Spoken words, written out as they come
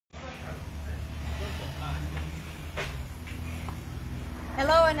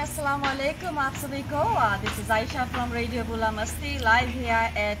Hello and Assalamu alaikum, aap sabhi ko. This is Aisha from Radio Bula Masti, live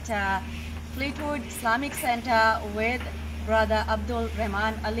here at Fleetwood Islamic Center with Brother Abdul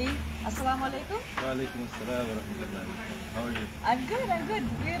Rahman Ali. Assalamu alaikum. Wa alaikum assalam wa rahmatullah. How are you? I'm good.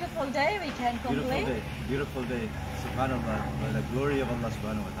 Beautiful day, we can't complain. Beautiful day. Subhanallah, by the glory of Allah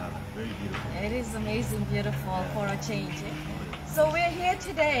subhanahu wa ta'ala. Very beautiful. It is amazing, beautiful for a change. So we're here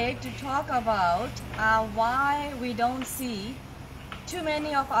today to talk about why we don't see too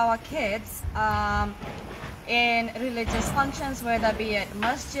many of our kids in religious functions, whether be at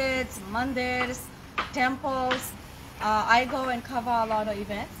masjids, mandirs, temples. I go and cover a lot of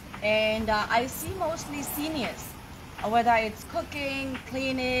events, and I see mostly seniors, whether it's cooking,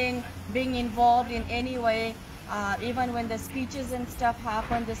 cleaning, being involved in any way. Even when the speeches and stuff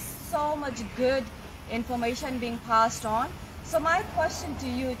happen, there's so much good information being passed on. So my question to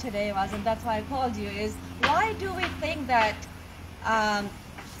you today was, and that's why I called you, is why do we think that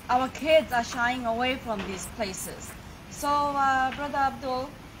our kids are shying away from these places? So Brother Abdul,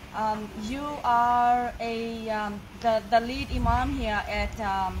 you are the lead imam here at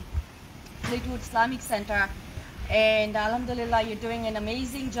Fleetwood Islamic Center, and Alhamdulillah, you're doing an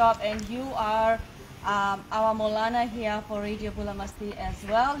amazing job, and you are our Maulana here for Radio Bula Masti as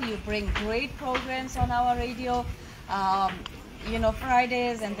well. You bring great programs on our radio,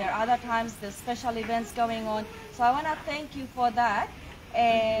 Fridays, and there are other times there's special events going on. So I want to thank you for that.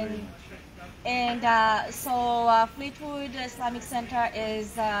 And Fleetwood Islamic Center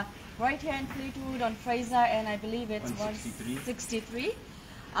is right here in Fleetwood on Fraser, and I believe it's 163.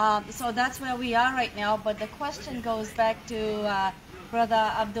 So that's where we are right now. But the question goes back to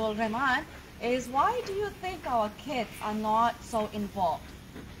Brother Abdul Rahman, is why do you think our kids are not so involved?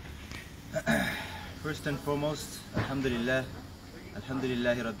 First and foremost, Alhamdulillah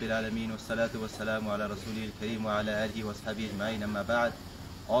Rabbil Alameen, wassalatu wassalamu ala Rasulil Kareem wa ala alihi wa sahbihi ajma'in, amma ba'd.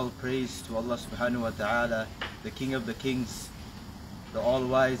 All praise to Allah subhanahu wa ta'ala, the King of the Kings, the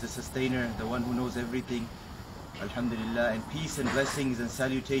All-Wise, the Sustainer, the one who knows everything. Alhamdulillah, and peace and blessings and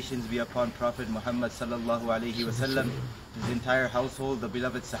salutations be upon Prophet Muhammad sallallahu alayhi wa sallam, his entire household, the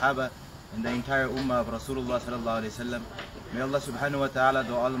beloved Sahaba, and the entire Ummah of Rasulullah sallallahu alayhi wa sallam. May Allah subhanahu wa ta'ala,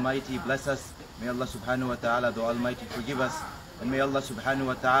 the Almighty, bless us. May Allah subhanahu wa ta'ala, the Almighty, forgive us. And may Allah subhanahu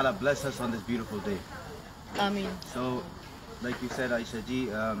wa ta'ala bless us on this beautiful day. Ameen. So, like you said, Aisha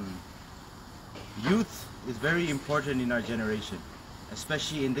ji, youth is very important in our generation,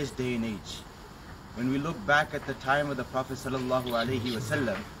 especially in this day and age. When we look back at the time of the Prophet sallallahu alaihi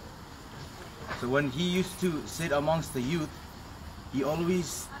wasallam, so when he used to sit amongst the youth, he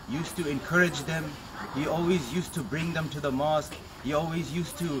always used to encourage them, he always used to bring them to the mosque, he always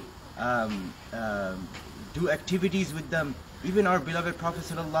used to do activities with them. Even our beloved Prophet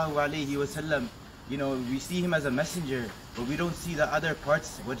sallallahu alaihi wasallam, we see him as a messenger, but we don't see the other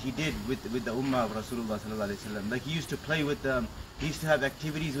parts, what he did with the ummah of Rasulullah sallallahu alaihi wasallam. Like he used to play with them, he used to have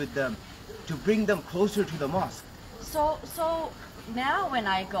activities with them, to bring them closer to the mosque. So now when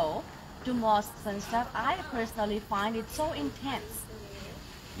I go to mosques and stuff, I personally find it so intense.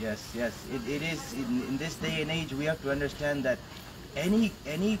 Yes, it is. In this day and age, we have to understand that any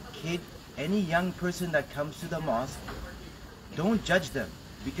kid, any young person that comes to the mosque, don't judge them,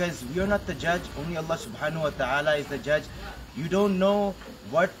 because we are not the judge, only Allah subhanahu wa ta'ala is the judge. You don't know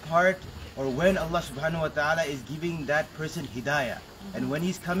what part or when Allah subhanahu wa ta'ala is giving that person hidayah. And when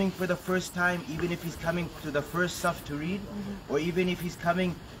he's coming for the first time, even if he's coming to the first saf to read, or even if he's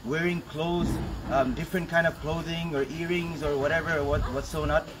coming wearing clothes, different kind of clothing or earrings or whatever, what's so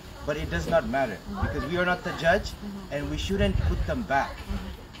not, but it does not matter, because we are not the judge, and we shouldn't put them back.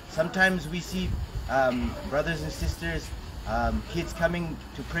 Sometimes we see brothers and sisters, kids coming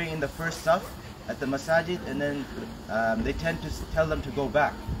to pray in the first saf at the masajid, and then they tend to tell them to go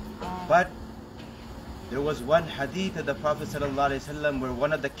back. But there was one hadith of the Prophet ﷺ where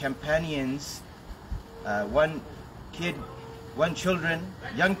one of the companions, one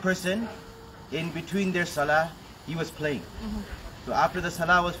young person, in between their salah, he was playing. So after the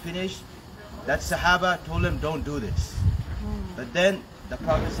salah was finished, that Sahaba told him, don't do this. But then the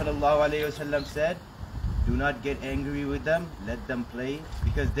Prophet ﷺ said, do not get angry with them, let them play,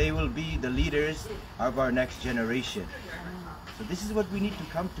 because they will be the leaders of our next generation. So this is what we need to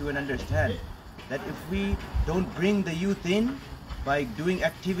come to and understand, that if we don't bring the youth in by doing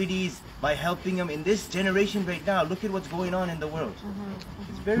activities, by helping them in this generation right now, look at what's going on in the world.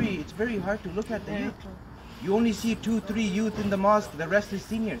 It's very hard to look at the youth. You only see 2-3 youth in the mosque, the rest is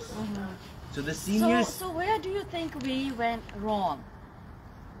seniors. So the seniors... So where do you think we went wrong?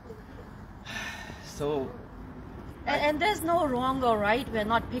 And there's no wrong or right. We're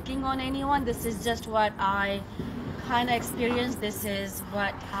not picking on anyone. This is just what I kind of experience. This is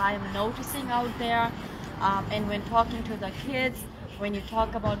what I'm noticing out there. And when talking to the kids, when you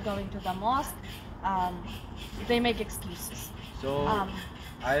talk about going to the mosque, they make excuses. So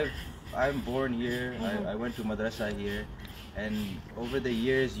I'm born here. I went to madrasa here, and over the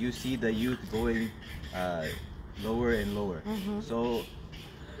years you see the youth going lower and lower. So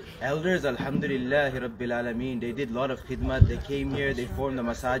elders, alhamdulillah rabbil alameen, they did a lot of khidmat. They came here, they formed the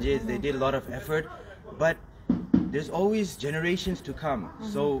masjids, they did a lot of effort, but there's always generations to come.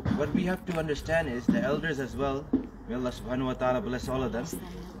 So what we have to understand is the elders as well, may Allah subhanahu wa ta'ala bless all of them,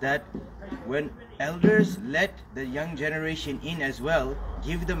 that when elders let the young generation in as well,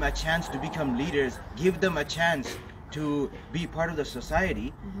 give them a chance to become leaders, give them a chance to be part of the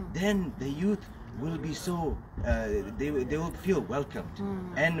society, then the youth will be so, they will feel welcomed.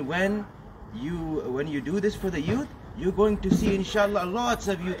 And when you do this for the youth, you're going to see inshallah lots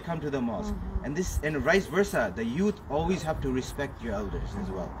of youth come to the mosque. And vice versa, the youth always have to respect your elders as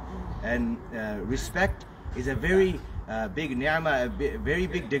well. And respect is a very big ni'mah, a very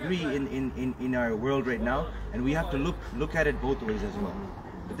big degree in our world right now, and we have to look at it both ways as well.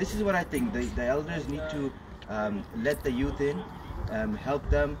 But this is what I think, the elders need to let the youth in, help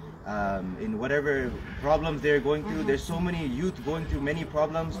them in whatever problems they're going through. There's so many youth going through many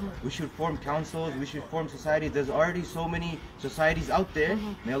problems. We should form councils, we should form societies. There's already so many societies out there.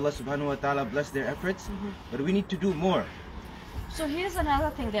 May Allah subhanahu wa ta'ala bless their efforts, but we need to do more. So here's another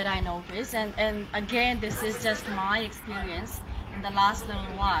thing that I noticed, and again, this is just my experience in the last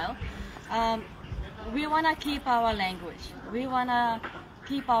little while. We want to keep our language. We want to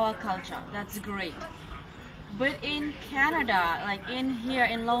keep our culture. That's great. But in Canada, like in here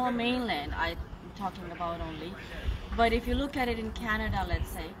in Lower Mainland, I'm talking about only, but if you look at it in Canada, let's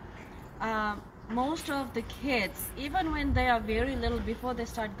say, most of the kids, even when they are very little, before they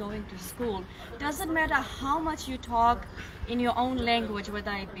start going to school, doesn't matter how much you talk in your own language,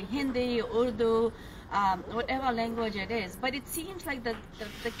 whether it be Hindi, Urdu, whatever language it is, but it seems like the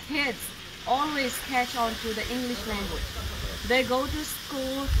kids always catch on to the English language. They go to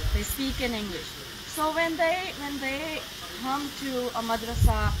school, they speak in English. So when they come to a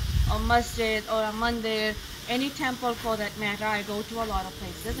madrasa, a masjid, or a mandir, any temple for that matter, I go to a lot of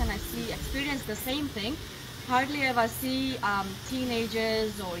places and I experience the same thing. Hardly ever see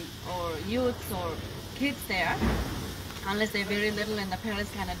teenagers or youths or kids there, unless they're very little and the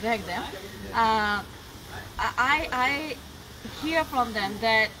parents kind of drag them. I hear from them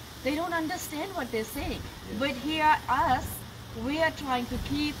that they don't understand what they're saying. But here, us, we are trying to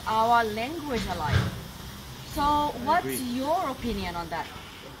keep our language alive. So what's your opinion on that?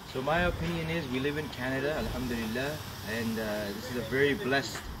 So my opinion is, we live in Canada, alhamdulillah, and this is a very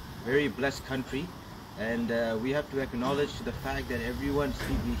blessed country, and we have to acknowledge to the fact that everyone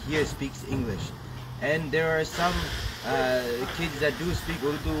here speaks English. And there are some kids that do speak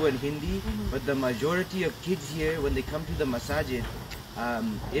Urdu and Hindi, but the majority of kids here, when they come to the masajid,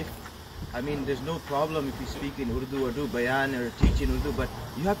 there's no problem if you speak in Urdu or do bayan or teach in Urdu, but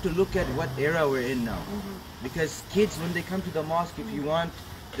you have to look at what era we're in now. Because kids, when they come to the mosque, if you want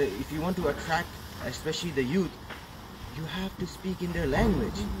to attract, especially the youth, you have to speak in their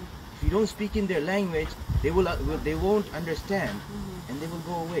language. If you don't speak in their language, they won't understand, and they will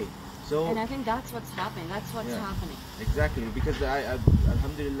go away. So, and I think that's what's happening. That's what's happening. Exactly, because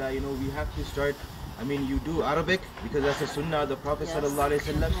alhamdulillah, we have to start. You do Arabic because that's the sunnah of the Prophet sallallahu alaihi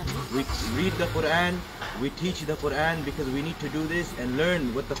wasallam. We read the Quran, we teach the Quran because we need to do this and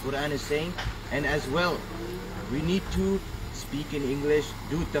learn what the Quran is saying. And as well, we need to speak in English,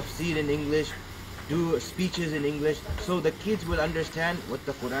 do tafsir in English, do speeches in English, so the kids will understand what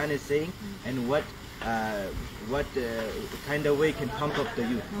the Quran is saying and what kind of way can pump up the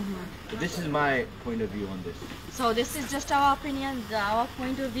youth. So this is my point of view on this. So this is just our opinion, our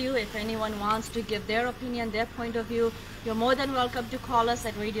point of view. If anyone wants to give their opinion, their point of view, you're more than welcome to call us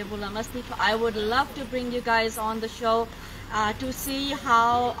at Radio Bulla Masti. I would love to bring you guys on the show to see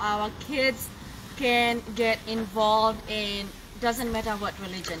how our kids can get involved in, doesn't matter what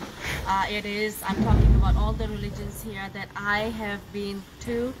religion it is. I'm talking about all the religions here that I have been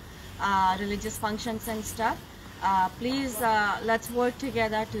to, religious functions and stuff. Please let's work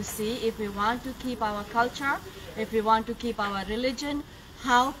together to see if we want to keep our culture, if we want to keep our religion,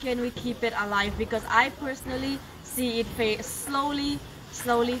 how can we keep it alive? Because I personally see it slowly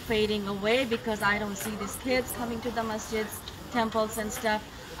fading away, because I don't see these kids coming to the masjids, temples and stuff.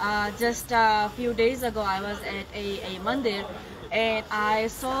 Just a few days ago I was at a mandir and I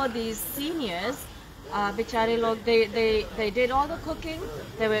saw these seniors, bichare log, they did all the cooking,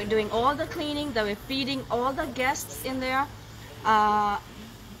 they were doing all the cleaning, they were feeding all the guests in there.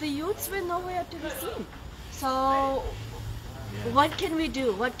 The youths were nowhere to be seen. So what can we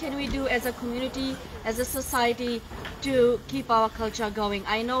do? What can we do as a community, as a society to keep our culture going?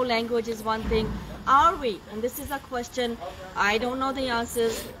 I know language is one thing. Are we, and this is a question, I don't know the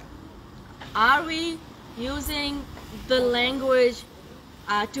answers, are we using the language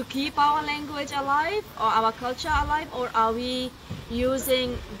to keep our language alive or our culture alive, or are we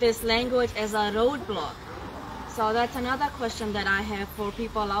using this language as a roadblock? So that's another question that I have for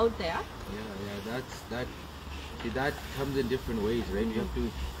people out there. That comes in different ways, right? You have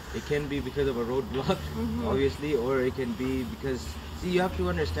to, it can be because of a roadblock, obviously, or it can be because, see, you have to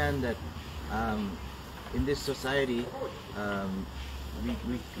understand that in this society,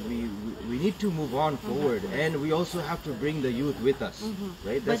 we need to move on forward, and we also have to bring the youth with us,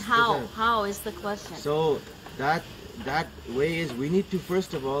 right? But how? How is the question? So that way is, we need to,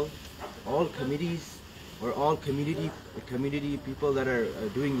 first of all committees or all community people that are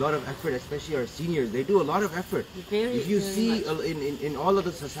doing a lot of effort, especially our seniors, they do a lot of effort. If you see in all of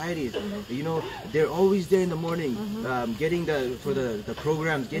the societies, you know, they're always there in the morning, getting the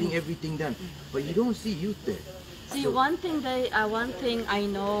programs, getting everything done, but you don't see youth there. See, one thing I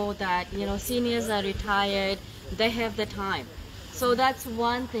know, that, you know, seniors are retired, they have the time. So that's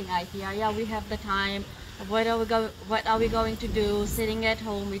one thing I hear. Yeah, we have the time. What are we going to do? Sitting at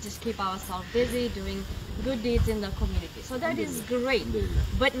home, we just keep ourselves busy doing good deeds in the community. So that is great.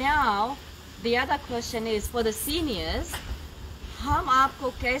 But now the other question is for the seniors. हम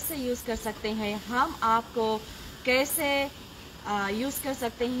आपको कैसे use कर सकते हैं? हम आपको कैसे use कर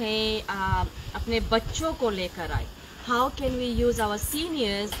सकते हैं अपने बच्चों को लेकर आए? How can we use our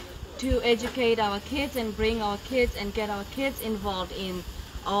seniors to educate our kids and bring our kids and get our kids involved in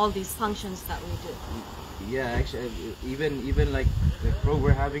all these functions that we do? Yeah, actually, even like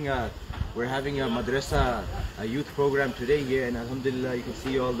we're having a madrasa, a youth program today here, and alhamdulillah, you can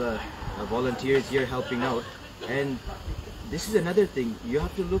see all the volunteers here helping out. And this is another thing, you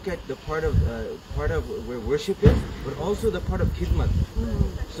have to look at the part of where worship is, but also the part of khidmat.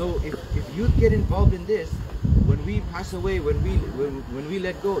 So if youth get involved in this, when we pass away, when we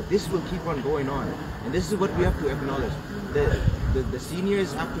let go, this will keep on going on, and this is what we have to acknowledge. The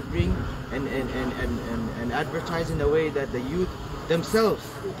seniors have to bring and advertise in a way that the youth themselves,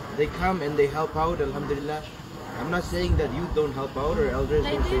 they come and they help out, alhamdulillah. I'm not saying that youth don't help out, or elders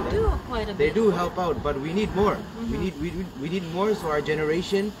don't say that. They do quite a bit. They do help out, but we need more. We need more, so our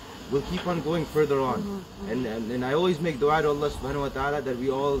generation will keep on going further on. And I always make dua to Allah subhanahu wa ta'ala that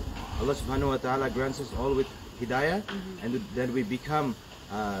Allah subhanahu wa ta'ala grants us all with hidayah, and that we become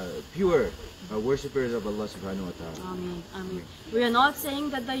pure worshippers of Allah subhanahu wa ta'ala. Ameen, ameen. We are not saying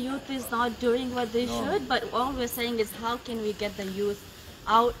that the youth is not doing what they should, but all we're saying is how can we get the youth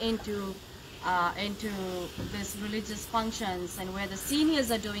out into this religious functions, and where the seniors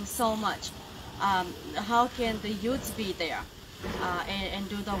are doing so much. How can the youths be there and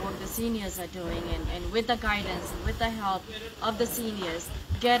do the work the seniors are doing, and with the guidance and with the help of the seniors,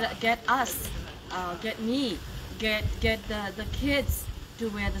 get us, get me, get the kids to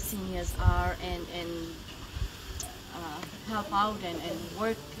where the seniors are, and help out and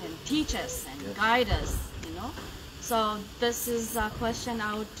work and teach us and guide us, you know. So this is a question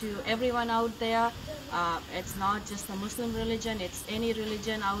out to everyone out there. It's not just the Muslim religion, it's any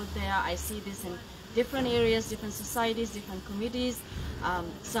religion out there. I see this in different areas, different societies, different communities.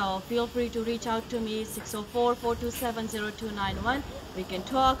 So feel free to reach out to me, 604-427-0291. We can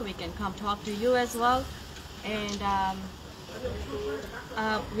talk, we can come talk to you as well. And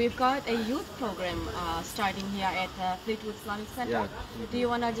we've got a youth program starting here at Fleetwood Islamic Center. Yeah. Do you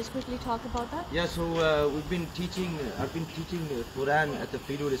want to just quickly talk about that? Yeah, so I've been teaching the Quran at the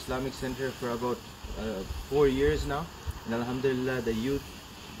Fleetwood Islamic Center for about 4 years now, and alhamdulillah, the youth,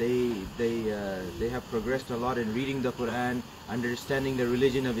 they have progressed a lot in reading the Quran, understanding the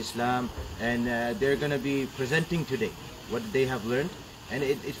religion of Islam, and they're going to be presenting today what they have learned. And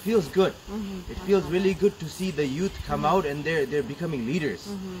it feels good. It feels really good to see the youth come out and they're becoming leaders.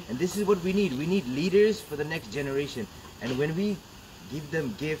 And this is what we need. We need leaders for the next generation. And when we give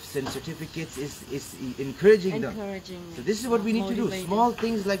them gifts and certificates, it's encouraging them. So this is what we need to do. Small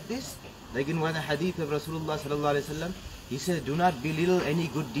things like this, like in one hadith of Rasulullah sallallahu alaihi wasallam, he said, do not belittle any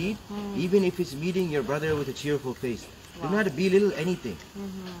good deed, even if it's meeting your brother with a cheerful face. Do not belittle anything.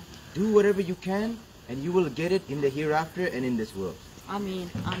 Do whatever you can, and you will get it in the hereafter and in this world. Ameen,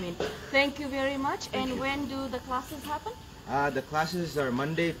 ameen. Thank you very much. And when do the classes happen? The classes are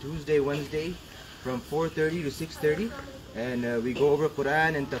Monday, Tuesday, Wednesday, from 4:30 to 6:30, and we go over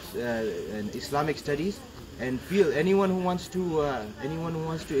Quran and Islamic studies. And anyone who wants to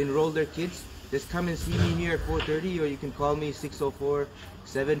enroll their kids, Just come and see me here at 4:30, or you can call me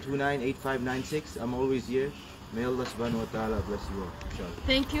 604-729-8596. I'm always here. May Allah subhanahu wa ta'ala bless you all. Inshallah.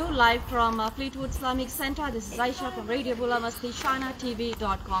 Thank you. Live from Fleetwood Islamic Center. This is Aisha from Radio Bula Masjid,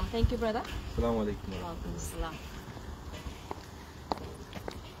 ShanaTV.com. Thank you, brother. Assalamu alaikum. Welcome. Assalam.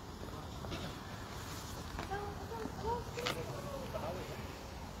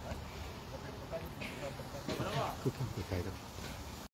 Cooking,